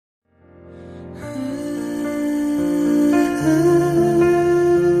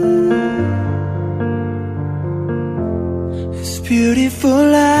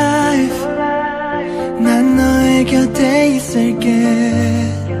있을게.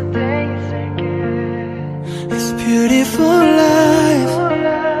 It's beautiful life.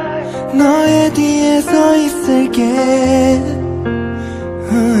 너의 뒤에 서 있을게.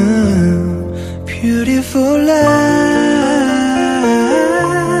 Beautiful life.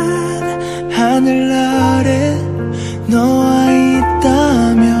 하늘 아래 너와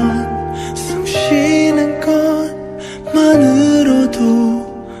있다면 숨 쉬는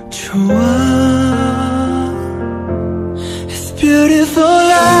것만으로도 좋아. It's beautiful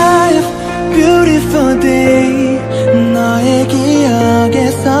life, beautiful day. 너의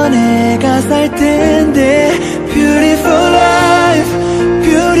기억에서 내가 살 텐데. Beautiful life,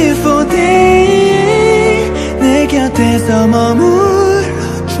 beautiful day. 내 곁에서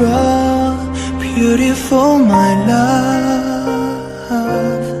머물러줘. Beautiful my love,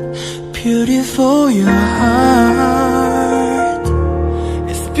 beautiful your heart.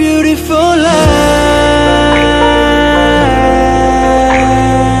 It's beautiful life.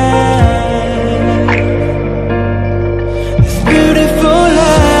 It's beautiful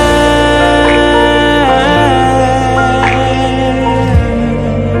life.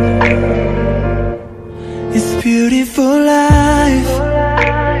 It's beautiful life.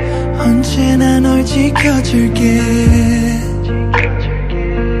 언제나 널 지켜줄게.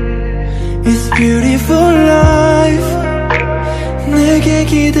 It's beautiful life. 내게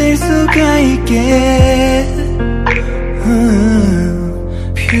기댈 수가 있게.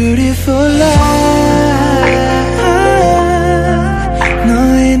 Beautiful life.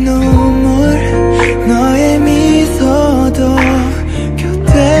 너의 눈물, 너의 미소도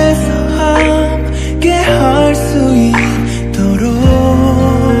곁에서 함께 할 수 있도록.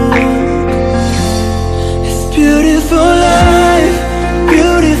 Beautiful life,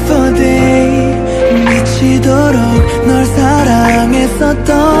 beautiful day. 미치도록 널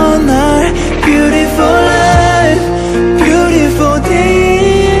사랑했었던 날. Beautiful life, beautiful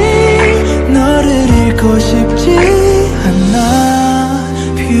day. 너를 잃고 싶지 않아.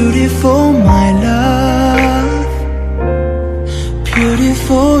 Beautiful my love,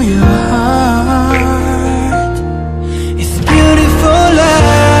 beautiful your heart. It's beautiful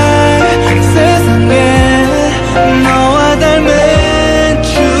life. 세상에 너와 닮은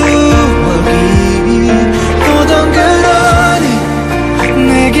추억이 또 덩그러니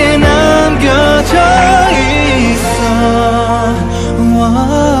내게 남겨져 있어.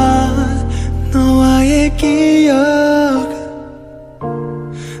 너와의 기억,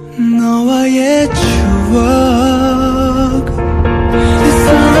 너와의 추억. It's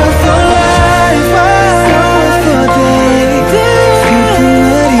all for life, all for day. 슬픔을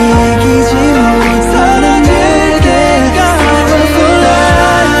이기지 못하는 내게. All for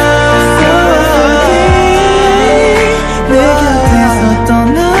life, all for day. 내 곁에서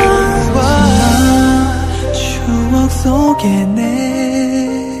떠나지 마. 추억 속에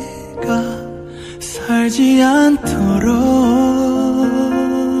내가 살지 않도록.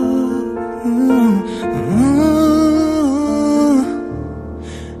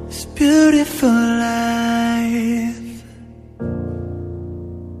 It's beautiful life.